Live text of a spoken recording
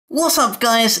What's up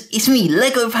guys, it's me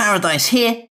Lego Paradise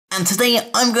here, and today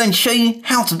I'm going to show you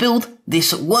how to build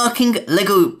this working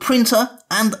Lego printer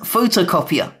and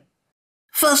photocopier.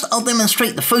 First I'll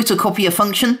demonstrate the photocopier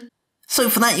function. So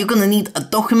for that you're going to need a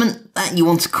document that you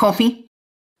want to copy,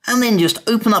 and then just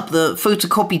open up the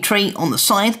photocopy tray on the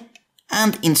side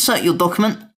and insert your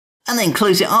document, and then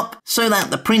close it up so that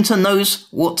the printer knows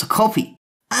what to copy.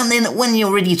 And then when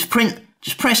you're ready to print,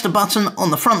 just press the button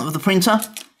on the front of the printer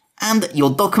and your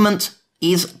document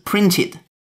is printed.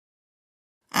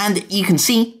 And you can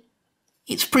see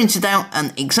it's printed out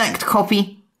an exact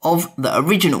copy of the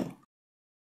original.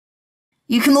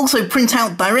 You can also print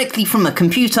out directly from a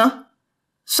computer,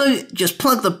 so just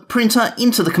plug the printer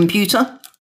into the computer.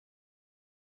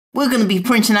 We're going to be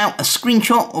printing out a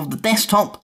screenshot of the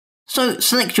desktop, so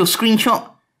select your screenshot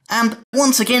and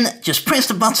once again just press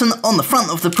the button on the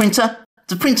front of the printer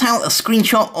to print out a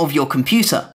screenshot of your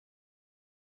computer.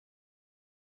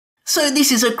 So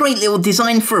this is a great little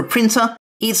design for a printer.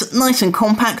 It's nice and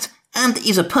compact and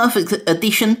is a perfect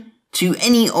addition to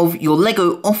any of your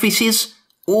Lego offices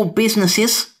or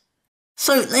businesses.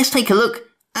 So let's take a look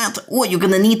at what you're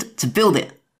going to need to build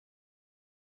it.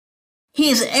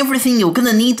 Here's everything you're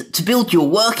going to need to build your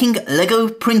working Lego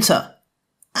printer.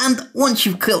 And once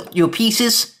you've cut your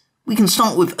pieces, we can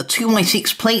start with a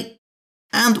 2x6 plate,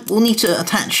 and we'll need to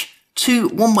attach two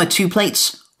 1x2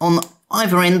 plates on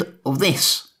either end of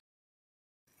this.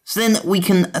 So then we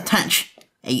can attach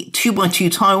a 2x2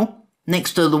 tile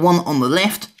next to the one on the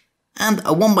left and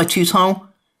a 1x2 tile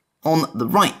on the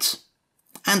right.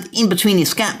 And in between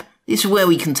this gap, this is where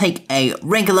we can take a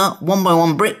regular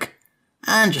 1x1 brick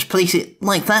and just place it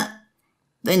like that.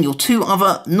 Then your two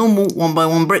other normal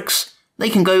 1x1 bricks, they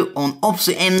can go on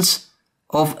opposite ends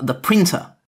of the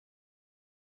printer.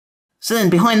 So then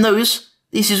behind those,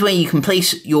 this is where you can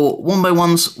place your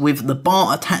 1x1s with the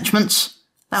bar attachments.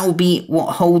 That will be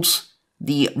what holds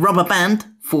the rubber band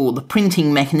for the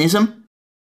printing mechanism.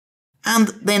 And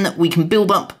then we can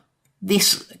build up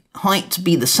this height to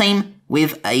be the same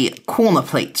with a corner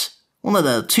plate, one of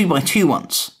the 2x2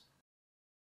 ones.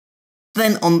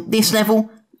 Then on this level,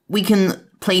 we can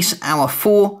place our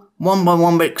four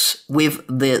 1x1 bricks with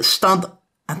the stud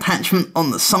attachment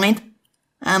on the side,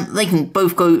 and they can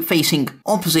both go facing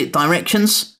opposite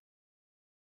directions.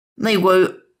 They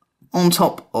go on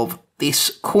top of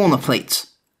this corner plate,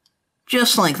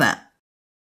 just like that.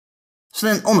 So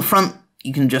then on the front,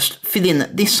 you can just fill in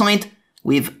this side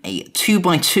with a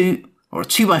 2x2 or a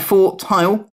 2x4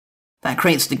 tile. That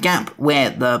creates the gap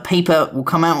where the paper will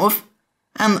come out of,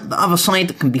 and the other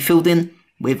side can be filled in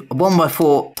with a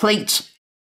 1x4 plate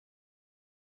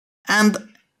and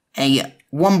a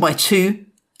 1x2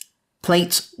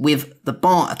 plate with the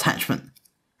bar attachment.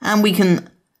 And we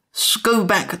can go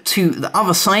back to the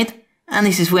other side, and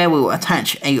this is where we will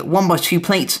attach a 1x2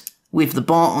 plate with the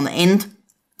bar on the end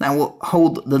that will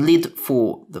hold the lid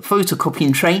for the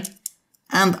photocopying tray,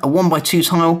 and a 1x2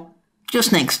 tile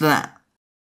just next to that.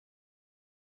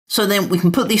 So then we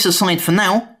can put this aside for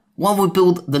now while we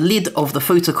build the lid of the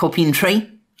photocopying tray.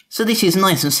 So this is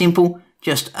nice and simple,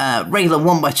 just a regular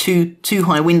 1x2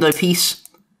 2-high window piece,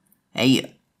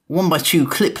 a 1x2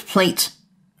 clip plate,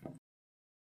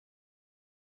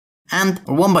 and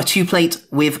a 1x2 plate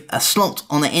with a slot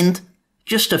on the end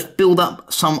just to build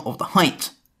up some of the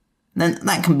height. Then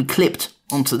that can be clipped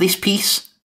onto this piece.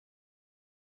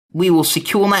 We will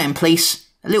secure that in place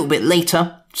a little bit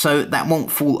later so that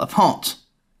won't fall apart.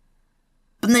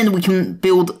 But then we can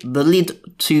build the lid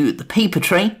to the paper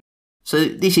tray. So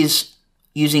this is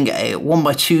using a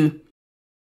 1x2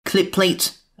 clip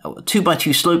plate, a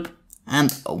 2x2 slope,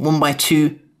 and a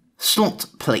 1x2 slot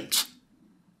plate.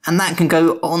 And that can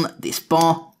go on this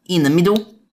bar in the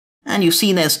middle, and you'll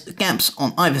see there's gaps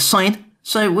on either side,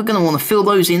 so we're going to want to fill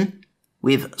those in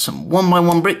with some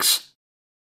 1x1 bricks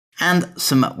and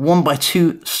some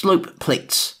 1x2 slope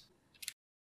plates.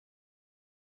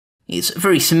 It's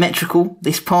very symmetrical,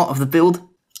 this part of the build,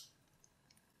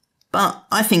 but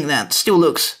I think that still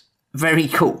looks very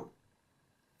cool.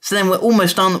 So then we're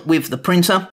almost done with the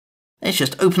printer. Let's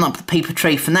just open up the paper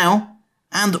tray for now,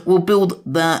 and we'll build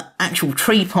the actual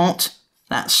tray part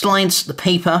that slides the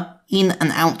paper in and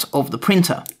out of the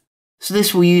printer. So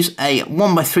this will use a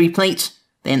 1x3 plate,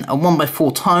 then a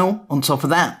 1x4 tile on top of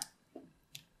that,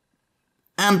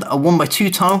 and a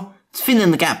 1x2 tile to fill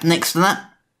in the gap next to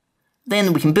that.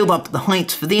 Then we can build up the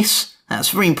height for this.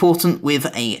 That's very important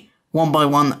with a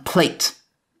 1x1 plate.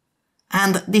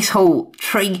 And this whole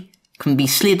tray can be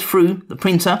slid through the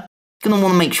printer. You're going to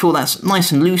want to make sure that's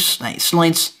nice and loose, that it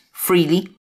slides freely.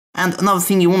 And another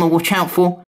thing you want to watch out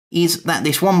for is that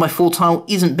this 1x4 tile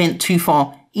isn't bent too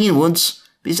far inwards,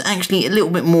 but it's actually a little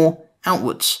bit more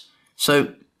outwards.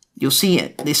 So you'll see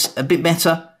this a bit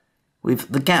better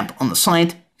with the gap on the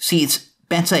side. See, it's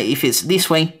better if it's this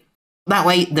way. That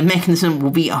way the mechanism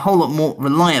will be a whole lot more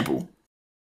reliable.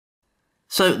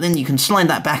 So then you can slide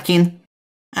that back in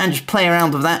and just play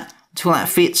around with that until that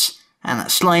fits and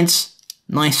that slides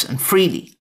nice and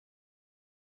freely.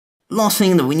 Last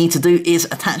thing that we need to do is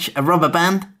attach a rubber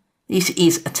band. This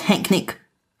is a Technic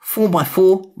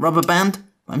 4x4 rubber band.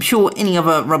 I'm sure any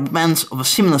other rubber bands of a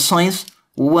similar size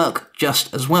will work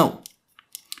just as well.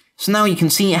 So now you can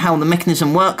see how the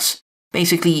mechanism works.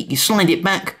 Basically, you slide it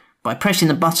back by pressing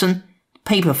the button,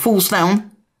 paper falls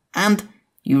down, and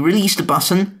you release the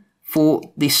button for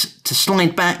this to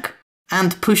slide back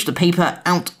and push the paper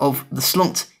out of the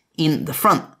slot in the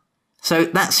front. So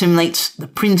that simulates the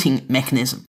printing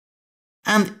mechanism.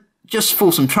 And just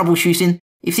for some troubleshooting,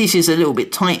 if this is a little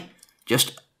bit tight,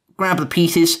 just grab the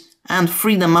pieces and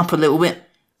free them up a little bit,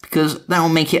 because that will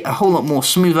make it a whole lot more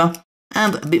smoother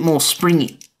and a bit more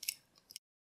springy.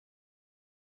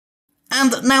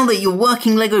 And now that your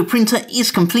working Lego printer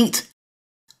is complete,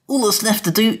 all that's left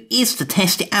to do is to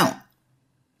test it out.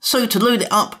 So to load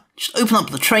it up, just open up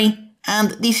the tray,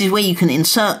 and this is where you can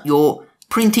insert your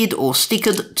printed or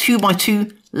stickered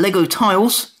 2x2 Lego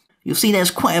tiles. You'll see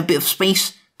there's quite a bit of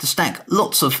space to stack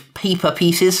lots of paper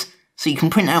pieces, so you can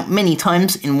print out many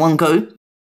times in one go.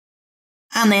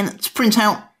 And then to print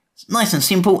out, it's nice and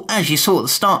simple. As you saw at the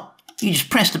start, you just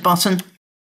press the button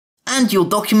and your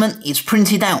document is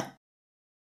printed out.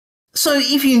 So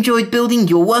if you enjoyed building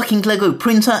your working Lego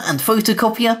printer and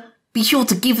photocopier, be sure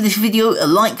to give this video a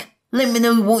like, let me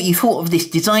know what you thought of this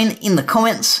design in the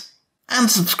comments, and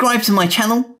subscribe to my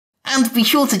channel, and be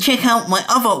sure to check out my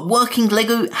other working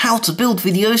Lego how to build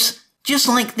videos just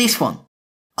like this one.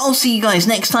 I'll see you guys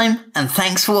next time, and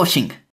thanks for watching.